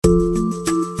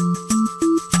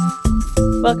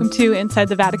Welcome to Inside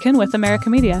the Vatican with America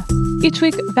Media. Each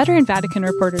week, veteran Vatican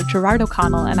reporter Gerard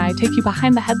O'Connell and I take you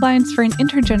behind the headlines for an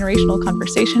intergenerational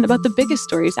conversation about the biggest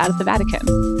stories out of the Vatican.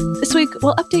 This week,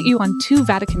 we'll update you on 2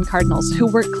 Vatican cardinals who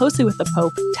work closely with the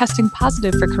Pope, testing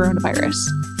positive for coronavirus.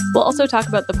 We'll also talk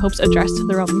about the Pope's address to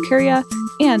the Roman Curia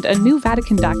and a new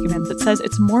Vatican document that says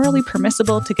it's morally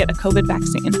permissible to get a COVID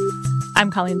vaccine. I'm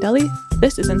Colleen Deli.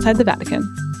 This is Inside the Vatican.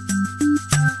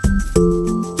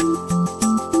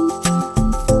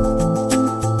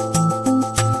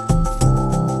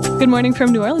 Good morning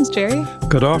from New Orleans, Jerry.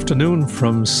 Good afternoon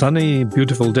from sunny,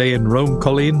 beautiful day in Rome,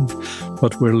 Colleen.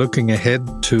 But we're looking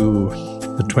ahead to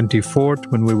the 24th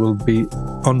when we will be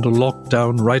under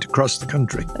lockdown right across the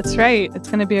country. That's right. It's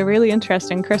going to be a really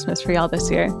interesting Christmas for y'all this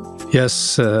year.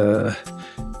 Yes,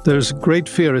 there's great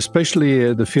fear,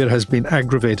 especially the fear has been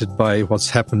aggravated by what's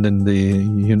happened in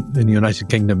the United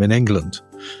Kingdom, in England.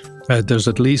 There's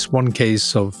at least one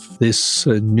case of this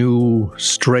new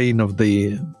strain of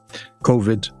the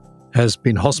COVID has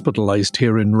been hospitalized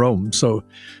here in Rome. So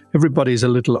everybody's a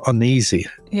little uneasy.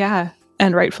 Yeah,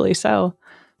 and rightfully so.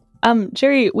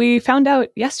 Jerry, we found out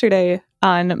yesterday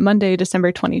on Monday,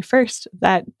 December 21st,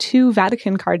 that 2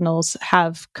 Vatican cardinals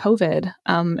have COVID.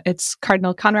 It's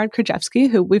Cardinal Konrad Krajewski,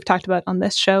 who we've talked about on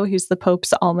this show. He's the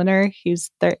Pope's almoner. He's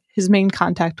his main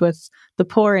contact with the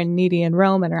poor and needy in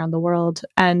Rome and around the world.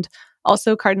 And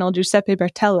also Cardinal Giuseppe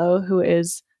Bertello, who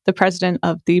is the president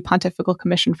of the Pontifical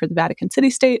Commission for the Vatican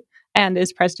City-State and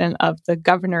is president of the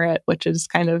Governorate, which is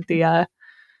kind of the,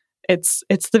 it's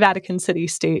the Vatican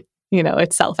City-State,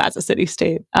 itself as a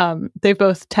city-state. They've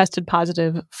both tested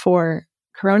positive for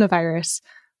coronavirus.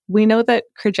 We know that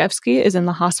Krajewski is in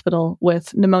the hospital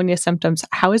with pneumonia symptoms.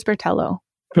 How is Bertello?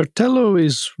 Bertello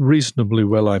is reasonably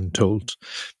well, I'm told.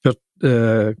 But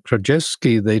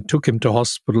Krajewski, they took him to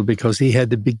hospital because he had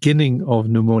the beginning of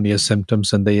pneumonia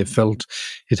symptoms and they felt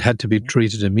it had to be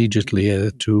treated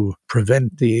immediately to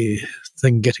prevent the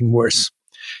thing getting worse.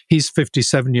 He's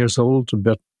 57 years old.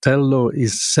 Bertello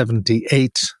is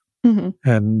 78. Mm-hmm.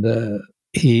 And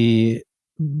he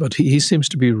seems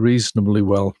to be reasonably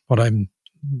well, what I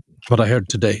heard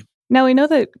today. Now, we know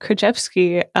that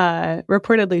Krajewski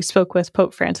reportedly spoke with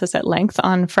Pope Francis at length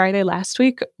on Friday last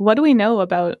week. What do we know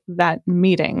about that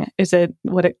meeting?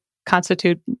 Would it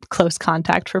constitute close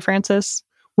contact for Francis?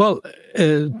 Well,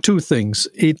 2 things.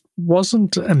 It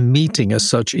wasn't a meeting as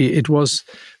such.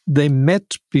 They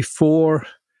met before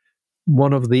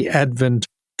one of the Advent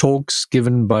talks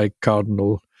given by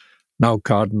Cardinal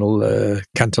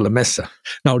Cantalamessa.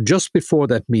 Now, just before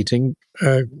that meeting,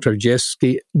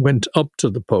 Krajewski went up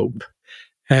to the Pope,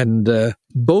 and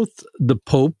both the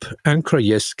Pope and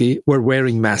Krajewski were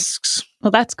wearing masks.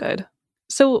 Well, that's good.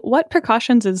 So what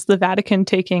precautions is the Vatican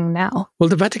taking now? Well,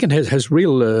 the Vatican has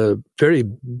real, very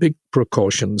big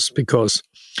precautions, because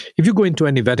if you go into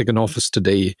any Vatican office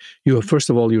today, you have, first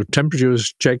of all, your temperature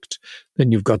is checked,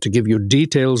 then you've got to give your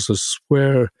details as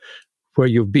where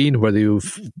you've been, whether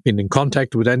you've been in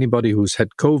contact with anybody who's had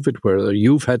COVID, whether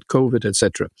you've had COVID,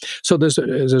 etc. So there's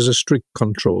a strict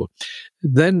control.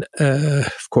 Then,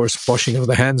 of course, washing of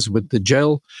the hands with the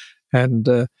gel.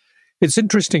 And it's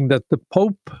interesting that the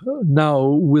Pope now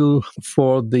will,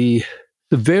 for the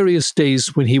various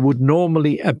days when he would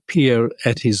normally appear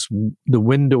at the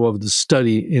window of the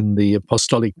study in the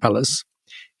Apostolic Palace,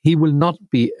 he will not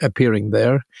be appearing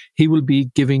there. He will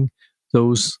be giving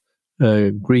those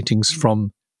greetings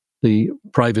from the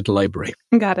private library.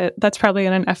 Got it. That's probably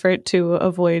in an effort to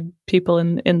avoid people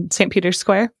in St. Peter's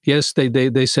Square? Yes,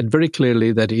 they said very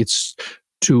clearly that it's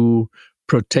to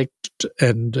protect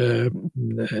and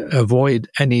avoid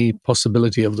any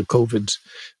possibility of the COVID,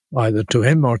 either to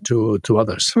him or to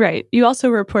others. Right. You also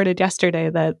reported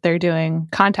yesterday that they're doing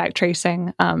contact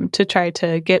tracing to try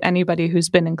to get anybody who's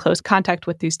been in close contact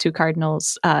with these 2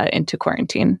 cardinals into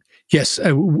quarantine. Yes,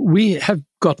 we have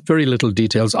got very little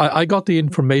details. I got the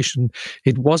information.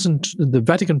 It wasn't, the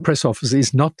Vatican press office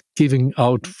is not giving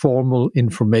out formal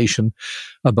information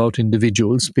about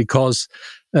individuals because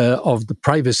of the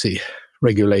privacy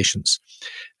regulations.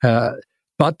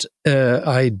 But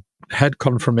I had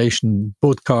confirmation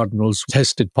both cardinals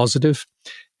tested positive,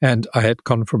 and I had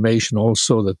confirmation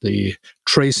also that the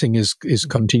tracing is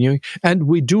continuing. And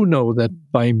we do know that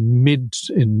by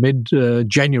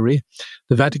mid-January,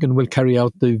 the Vatican will carry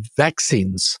out the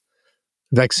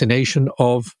vaccination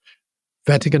of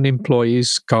Vatican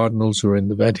employees, cardinals who are in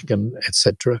the Vatican,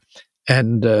 etc.,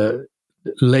 and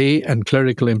lay and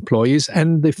clerical employees,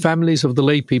 and the families of the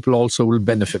lay people also will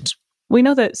benefit. We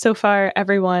know that so far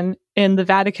everyone in the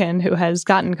Vatican who has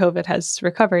gotten COVID has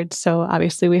recovered. So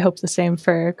obviously we hope the same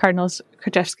for Cardinals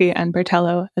Krajewski and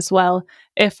Bertello as well.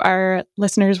 If our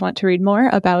listeners want to read more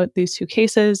about these two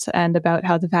cases and about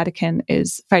how the Vatican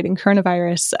is fighting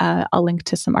coronavirus, I'll link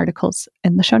to some articles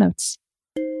in the show notes.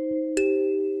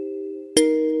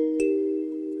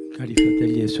 Cari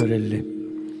fratelli e sorelle,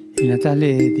 il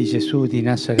Natale di Gesù di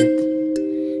Nazareth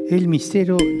è il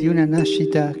mistero di una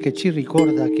nascita che ci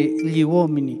ricorda che gli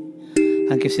uomini,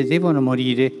 anche se devono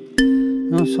morire,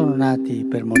 non sono nati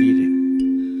per morire,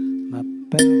 ma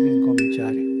per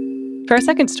ricominciare. For our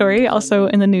second story, also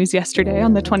in the news yesterday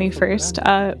on the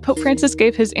 21st, Pope Francis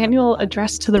gave his annual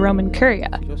address to the Roman Curia.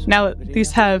 Now,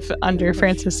 these have, under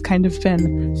Francis, kind of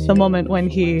been the moment when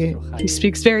he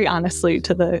speaks very honestly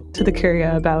to the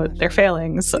Curia about their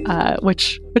failings,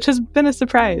 which has been a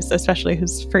surprise, especially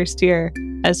his first year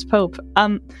as Pope.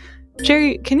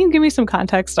 Jerry, can you give me some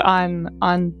context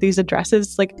on these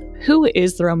addresses? Like, who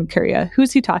is the Roman Curia?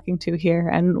 Who's he talking to here?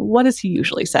 And what does he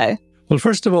usually say? Well,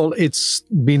 first of all, it's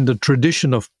been the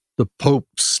tradition of the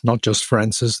popes, not just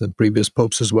Francis, the previous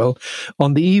popes as well,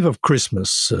 on the eve of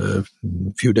Christmas, a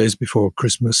few days before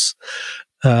Christmas,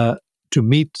 to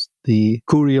meet the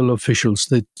curial officials,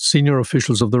 the senior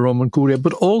officials of the Roman Curia,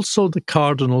 but also the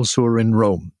cardinals who are in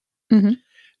Rome. Mm-hmm.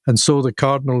 And so the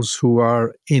cardinals who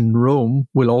are in Rome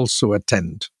will also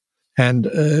attend. And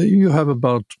you have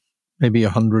about maybe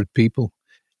 100 people.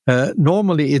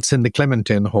 Normally it's in the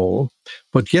Clementine Hall,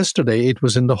 but yesterday it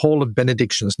was in the Hall of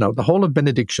Benedictions. Now, the Hall of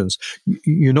Benedictions,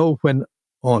 you know, when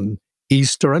on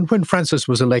Easter and when Francis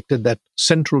was elected, that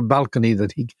central balcony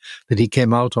that he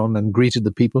came out on and greeted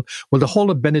the people. Well, the Hall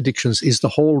of Benedictions is the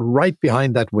hall right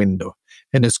behind that window,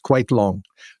 and it's quite long.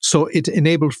 So it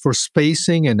enabled for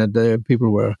spacing, and the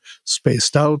people were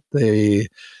spaced out. The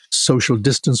social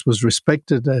distance was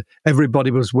respected.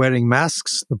 Everybody was wearing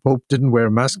masks. The Pope didn't wear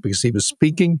a mask because he was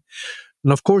speaking.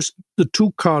 And of course, the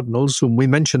two cardinals whom we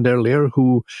mentioned earlier,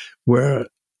 who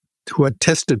had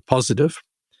tested positive,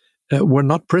 were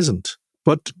not present.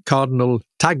 But Cardinal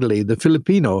Tagle, the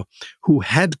Filipino, who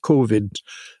had COVID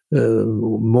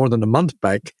more than a month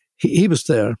back, he was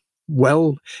there.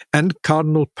 Well, and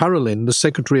Cardinal Parolin, the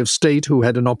Secretary of State, who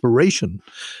had an operation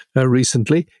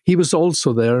recently, he was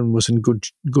also there and was in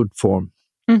good form.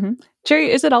 Mm-hmm.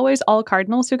 Jerry, is it always all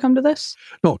cardinals who come to this?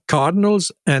 No,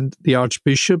 cardinals and the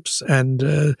archbishops and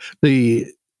the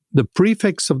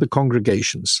prefects of the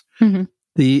congregations. Mm-hmm.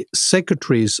 The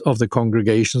secretaries of the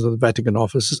congregations of the Vatican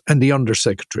offices, and the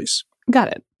undersecretaries. Got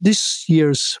it. This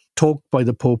year's talk by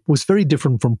the Pope was very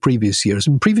different from previous years.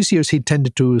 In previous years, he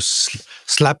tended to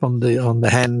slap on the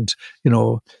hand,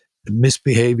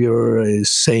 misbehavior, is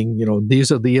saying,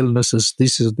 these are the illnesses,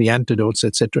 these are the antidotes,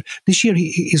 etc. This year,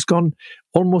 he's gone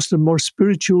almost a more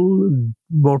spiritual,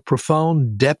 more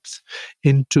profound depth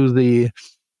into the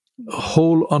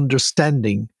whole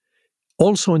understanding,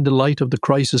 also in the light of the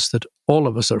crisis that all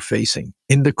of us are facing.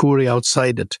 In the Curia,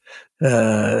 outside it,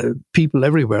 people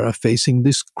everywhere are facing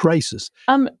this crisis.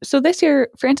 So this year,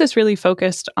 Francis really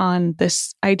focused on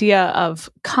this idea of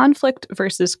conflict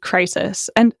versus crisis.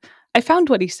 And I found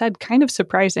what he said kind of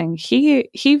surprising. He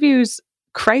views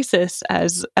crisis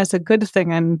as a good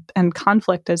thing and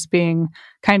conflict as being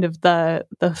kind of the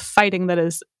fighting that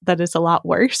is a lot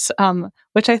worse,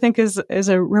 which I think is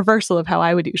a reversal of how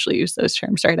I would usually use those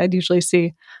terms, right? I'd usually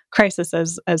see crisis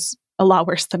as a lot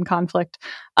worse than conflict.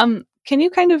 Can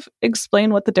you kind of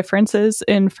explain what the difference is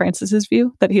in Francis's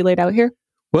view that he laid out here?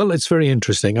 Well, it's very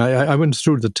interesting. I went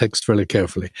through the text fairly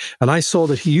carefully, and I saw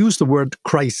that he used the word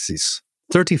crisis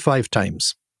 35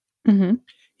 times. Mm-hmm.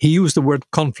 He used the word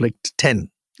conflict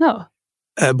 10. Oh.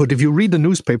 But if you read the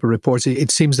newspaper reports, it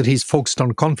seems that he's focused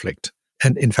on conflict.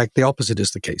 And in fact, the opposite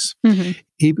is the case. Mm-hmm.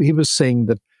 He was saying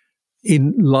that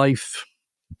in life,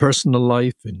 personal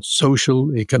life, in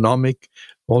social, economic,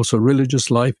 also religious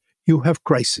life, you have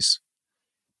crisis.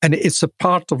 And it's a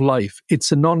part of life.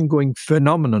 It's an ongoing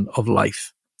phenomenon of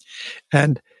life.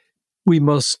 And we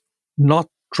must not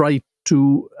try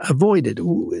to avoid it,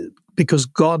 because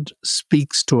God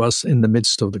speaks to us in the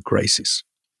midst of the crisis.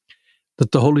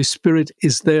 That the Holy Spirit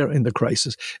is there in the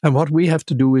crisis. And what we have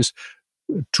to do is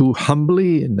to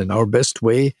humbly and in our best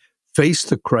way face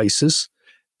the crisis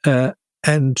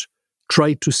and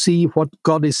try to see what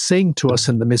God is saying to us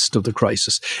in the midst of the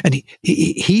crisis. And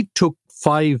he took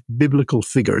 5 biblical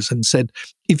figures and said,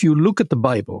 if you look at the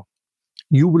Bible,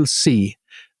 you will see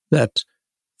that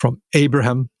from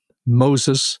Abraham,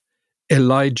 Moses,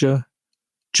 Elijah,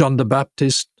 John the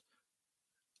Baptist,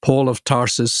 Paul of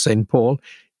Tarsus, St. Paul,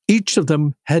 each of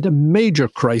them had a major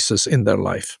crisis in their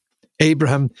life.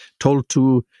 Abraham told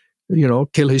to,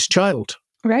 kill his child.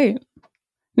 Right.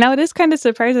 Now, it is kind of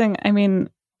surprising. I mean,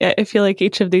 I feel like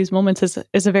each of these moments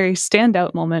is a very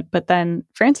standout moment, but then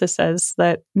Francis says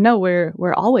that, no,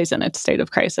 we're always in a state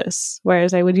of crisis,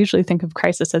 whereas I would usually think of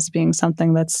crisis as being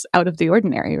something that's out of the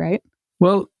ordinary, right?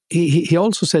 Well, he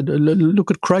also said, look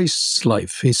at Christ's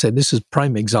life. He said, this is a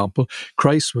prime example.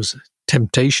 Christ was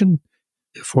temptation,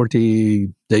 40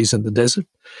 days in the desert,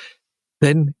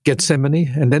 then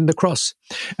Gethsemane, and then the cross.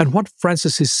 And what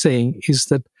Francis is saying is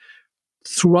that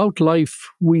throughout life,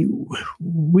 we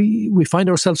find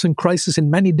ourselves in crisis in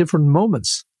many different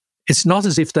moments. It's not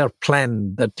as if they're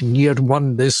planned, that in year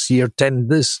 1 this, year 10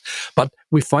 this, but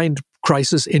we find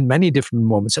crisis in many different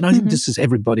moments. And I think this is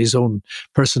everybody's own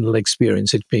personal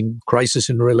experience, it being crisis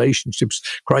in relationships,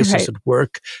 crisis at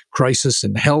work, crisis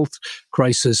in health,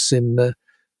 crisis in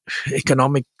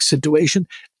economic situation.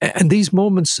 And these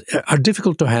moments are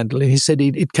difficult to handle. And he said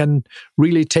it can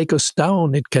really take us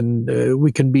down. It can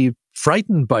we can be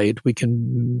frightened by it. We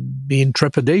can be in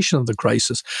trepidation of the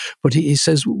crisis. But he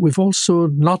says we've also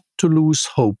not to lose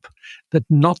hope, that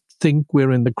not think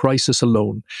we're in the crisis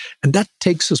alone. And that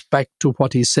takes us back to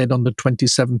what he said on the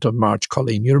 27th of March,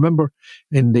 Colleen. You remember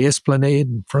in the Esplanade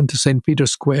in front of St.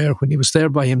 Peter's Square when he was there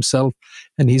by himself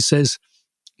and he says,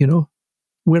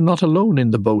 we're not alone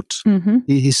in the boat. Mm-hmm.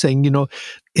 He's saying,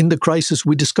 in the crisis,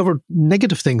 we discovered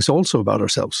negative things also about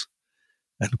ourselves.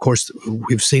 And of course,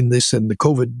 we've seen this in the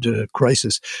COVID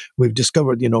crisis. We've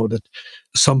discovered, that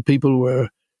some people were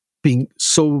being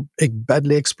so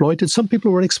badly exploited. Some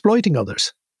people were exploiting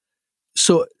others.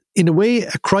 So in a way,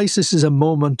 a crisis is a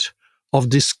moment of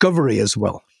discovery as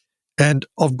well, and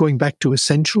of going back to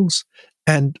essentials,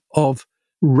 and of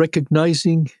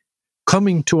recognizing,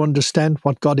 coming to understand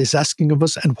what God is asking of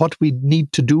us and what we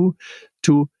need to do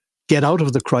to get out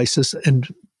of the crisis and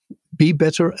be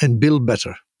better and build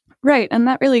better. Right. And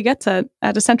that really gets at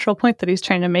a central point that he's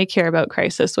trying to make here about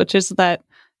crisis, which is that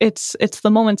it's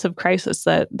the moments of crisis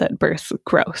that birth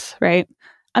growth, right?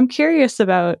 I'm curious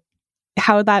about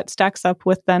how that stacks up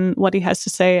with then what he has to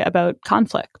say about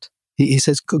conflict. He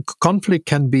says conflict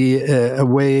can be a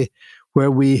way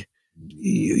where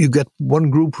you get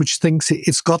one group which thinks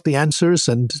it's got the answers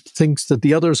and thinks that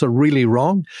the others are really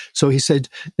wrong. So he said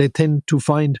they tend to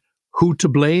find who to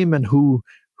blame and who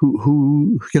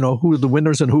are the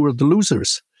winners and who are the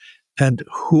losers, and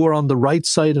who are on the right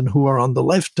side and who are on the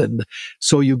left. And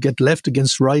so you get left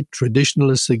against right,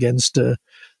 traditionalists against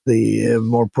the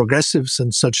more progressives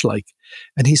and such like.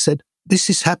 And he said, this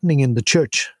is happening in the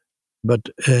church, but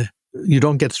you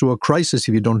don't get through a crisis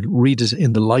if you don't read it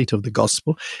in the light of the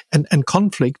gospel. And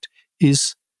conflict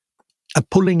is a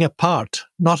pulling apart,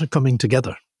 not a coming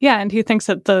together. Yeah, and he thinks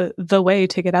that the way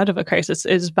to get out of a crisis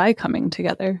is by coming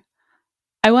together.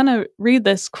 I want to read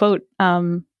this quote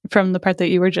from the part that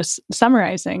you were just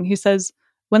summarizing. He says,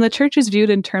 when the church is viewed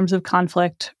in terms of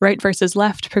conflict, right versus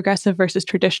left, progressive versus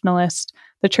traditionalist,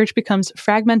 the church becomes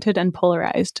fragmented and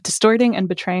polarized, distorting and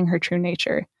betraying her true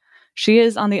nature. She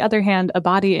is, on the other hand, a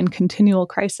body in continual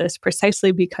crisis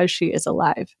precisely because she is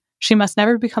alive. She must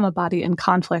never become a body in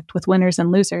conflict with winners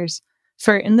and losers,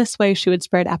 for in this way she would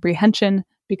spread apprehension,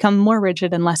 become more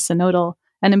rigid and less synodal,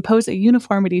 and impose a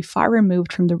uniformity far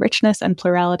removed from the richness and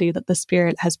plurality that the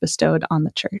Spirit has bestowed on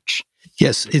the church.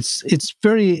 Yes, it's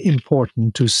very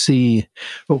important to see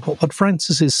what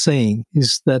Francis is saying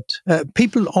is that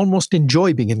people almost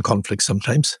enjoy being in conflict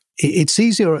sometimes. It's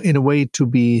easier in a way to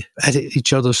be at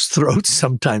each other's throats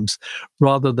sometimes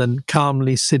rather than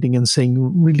calmly sitting and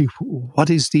saying, really,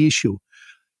 what is the issue?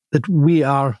 That we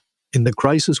are in the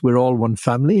crisis, we're all one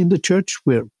family. In the church,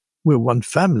 we're one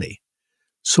family.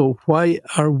 So why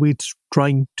are we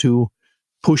trying to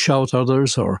push out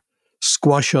others or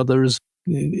squash others?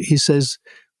 He says,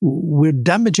 we're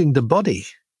damaging the body.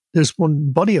 There's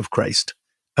one body of Christ,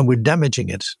 and we're damaging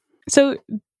it. So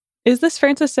is this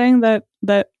Francis saying that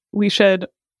we should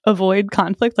avoid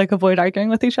conflict, like avoid arguing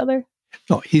with each other?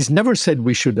 No, he's never said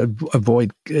we should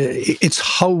avoid. It's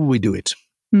how we do it.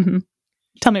 Mm-hmm.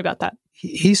 Tell me about that.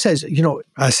 He says,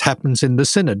 as happens in the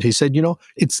Synod, he said,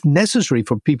 it's necessary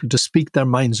for people to speak their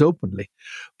minds openly,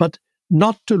 but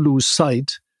not to lose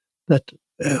sight that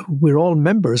we're all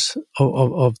members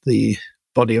of the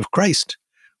body of Christ.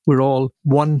 We're all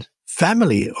one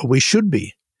family, or we should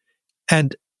be.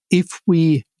 And if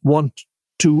we want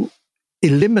to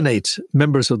eliminate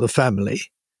members of the family,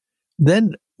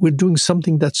 then we're doing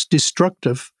something that's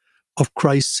destructive of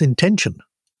Christ's intention.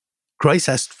 Christ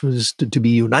asked for us to be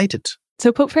united.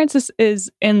 So Pope Francis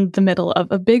is in the middle of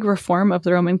a big reform of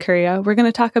the Roman Curia. We're going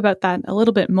to talk about that a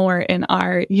little bit more in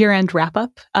our year-end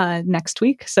wrap-up next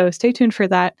week, so stay tuned for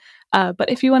that. But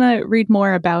if you want to read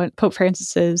more about Pope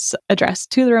Francis's address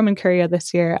to the Roman Curia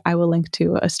this year, I will link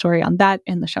to a story on that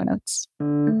in the show notes.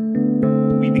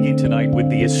 We begin tonight with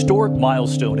the historic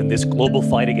milestone in this global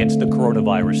fight against the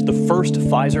coronavirus, the first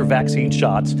Pfizer vaccine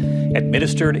shots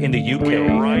administered in the UK.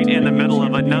 We're right in the middle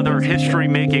of another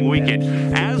history-making weekend.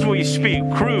 As we speak,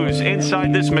 crews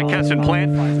inside this McKesson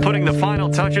plant putting the final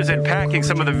touches and packing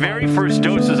some of the very first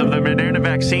doses of the Moderna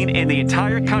vaccine in the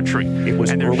entire country. It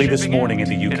was early this morning in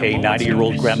the UK,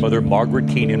 90-year-old grandmother Margaret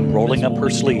Keenan rolling up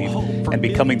her sleeve and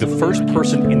becoming the first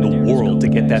person in the world to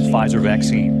get that Pfizer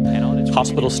vaccine.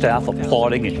 Hospital staff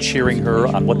applauding and cheering her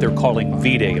on what they're calling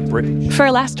V-Day in Britain. For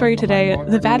our last story today,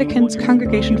 the Vatican's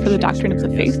Congregation for the Doctrine of the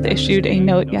Faith issued a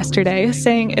note yesterday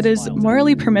saying it is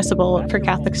morally permissible for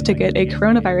Catholics to get a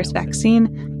coronavirus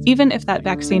vaccine, even if that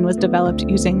vaccine was developed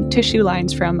using tissue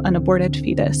lines from an aborted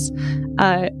fetus.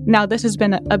 Now, this has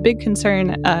been a big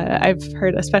concern. I've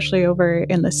heard, especially over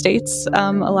in the States,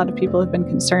 a lot of people have been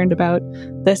concerned about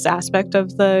this aspect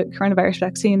of the coronavirus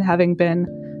vaccine having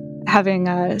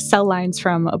cell lines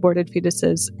from aborted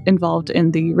fetuses involved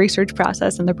in the research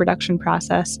process and the production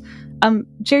process.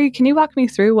 Jerry, can you walk me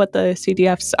through what the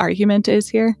CDF's argument is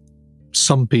here?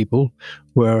 Some people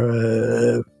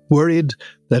were worried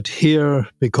that here,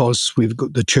 because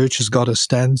the church has got a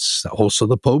stance, also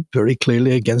the Pope, very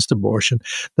clearly against abortion,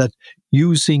 that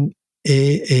using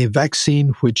a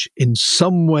vaccine which in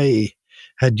some way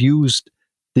had used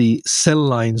the cell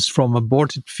lines from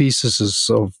aborted fetuses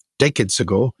of decades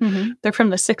ago. Mm-hmm. They're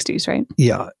from the 60s, right?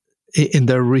 Yeah. In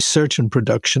their research and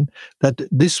production, that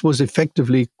this was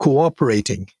effectively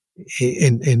cooperating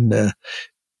in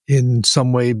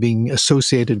some way being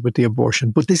associated with the abortion.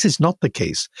 But this is not the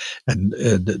case. And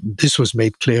this was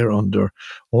made clear under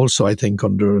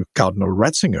Cardinal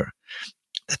Ratzinger.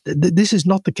 This is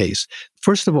not the case.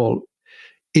 First of all,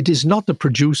 it is not the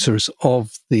producers of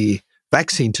the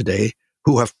vaccine today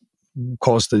who have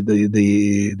caused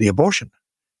the abortion.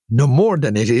 No more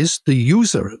than it is the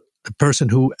user, the person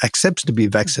who accepts to be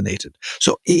vaccinated.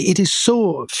 So it is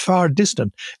so far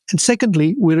distant. And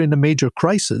secondly, we're in a major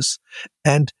crisis.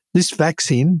 And this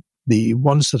vaccine, the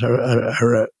ones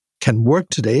that can work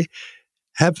today,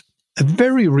 have a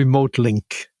very remote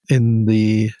link in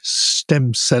the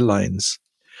stem cell lines.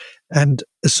 And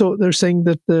so they're saying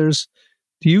that the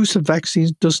use of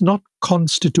vaccines does not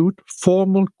constitute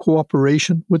formal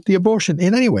cooperation with the abortion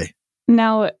in any way.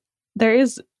 Now, there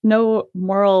is no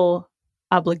moral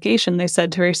obligation, they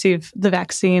said, to receive the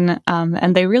vaccine.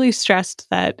 And they really stressed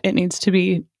that it needs to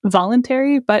be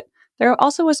voluntary. But there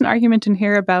also was an argument in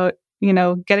here about,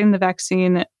 getting the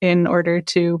vaccine in order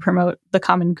to promote the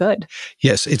common good.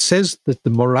 Yes, it says that the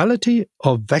morality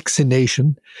of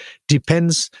vaccination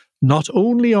depends not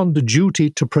only on the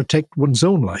duty to protect one's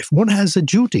own life. One has a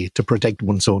duty to protect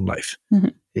one's own life. Mm-hmm.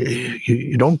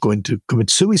 You don't go in to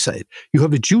commit suicide. You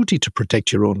have a duty to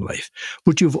protect your own life.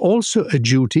 But you've also a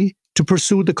duty to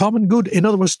pursue the common good. In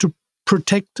other words, to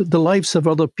protect the lives of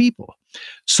other people.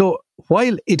 So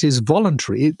while it is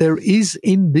voluntary, there is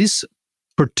in this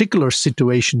particular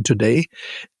situation today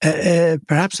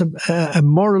perhaps a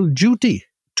moral duty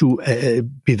to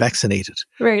be vaccinated.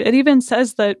 Right. It even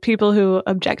says that people who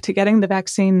object to getting the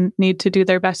vaccine need to do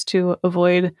their best to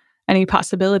avoid any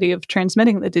possibility of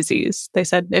transmitting the disease. They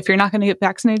said if you're not going to get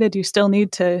vaccinated, you still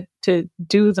need to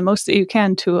do the most that you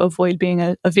can to avoid being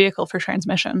a vehicle for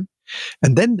transmission.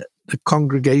 And then the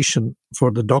Congregation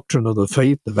for the Doctrine of the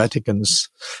Faith, the Vatican's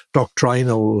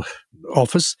doctrinal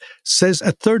office, says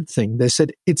a third thing. They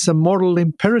said it's a moral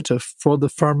imperative for the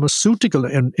pharmaceutical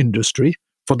industry,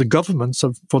 for the governments,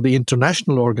 for the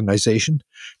international organization,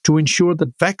 to ensure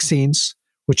that vaccines,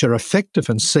 which are effective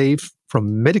and safe from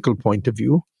a medical point of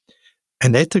view,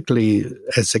 and ethically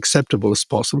as acceptable as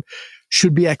possible,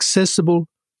 should be accessible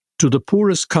to the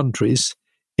poorest countries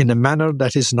in a manner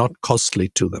that is not costly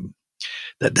to them.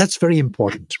 That's very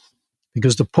important,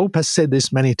 because the Pope has said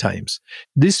this many times.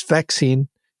 This vaccine,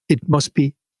 it must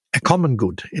be a common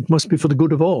good. It must be for the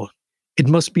good of all. It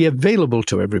must be available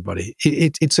to everybody.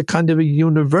 It's a kind of a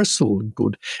universal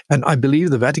good. And I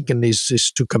believe the Vatican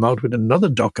is to come out with another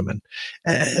document,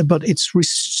 but it's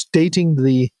restating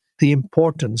the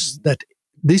importance that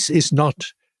this is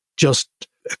not just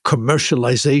a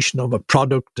commercialization of a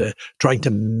product, trying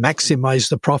to maximize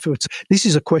the profits. This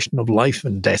is a question of life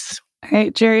and death. All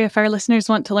right, Jerry, if our listeners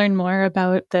want to learn more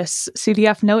about this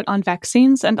CDF note on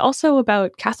vaccines and also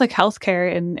about Catholic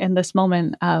healthcare in this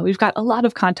moment, we've got a lot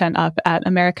of content up at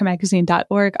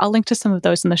americamagazine.org. I'll link to some of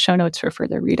those in the show notes for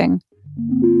further reading.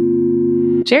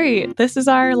 Jerry, this is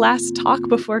our last talk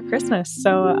before Christmas.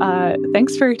 So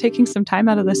thanks for taking some time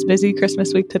out of this busy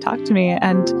Christmas week to talk to me.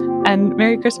 And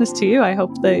Merry Christmas to you. I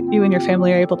hope that you and your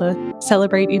family are able to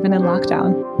celebrate even in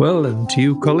lockdown. Well, and to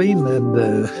you, Colleen, and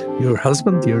your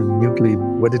husband, your newly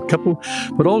wedded couple,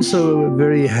 but also a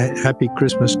very happy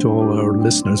Christmas to all our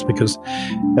listeners, because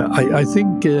I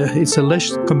think it's a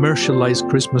less commercialized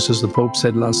Christmas, as the Pope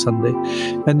said last Sunday,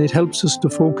 and it helps us to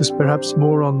focus perhaps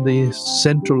more on the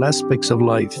central aspects of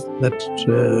life that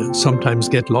sometimes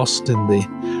get lost in the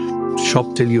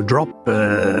shop till you drop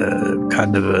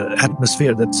kind of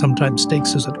atmosphere that sometimes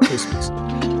takes us at Christmas.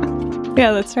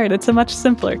 Yeah, that's right. It's a much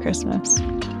simpler Christmas.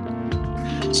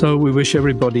 So we wish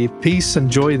everybody peace and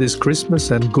joy this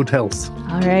Christmas and good health.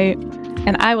 All right.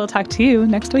 And I will talk to you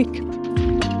next week.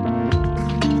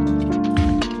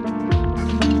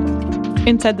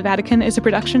 Inside the Vatican is a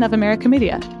production of America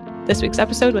Media. This week's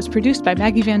episode was produced by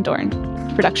Maggie Van Dorn.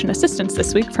 Production assistance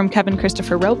this week from Kevin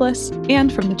Christopher Robles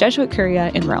and from the Jesuit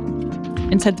Curia in Rome.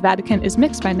 Inside the Vatican is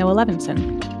mixed by Noah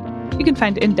Levinson. You can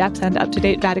find in-depth and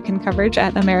up-to-date Vatican coverage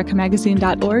at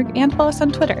americamagazine.org and follow us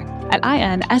on Twitter at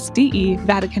INSDE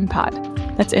Vatican Pod.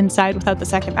 That's inside without the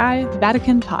second I,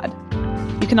 Vatican Pod.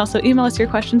 You can also email us your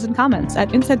questions and comments at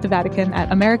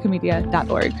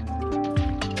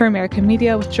insidethevatican@americamedia.org. For American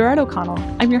Media with Gerard O'Connell,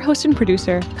 I'm your host and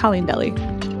producer, Colleen Deli.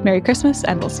 Merry Christmas,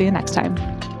 and we'll see you next time.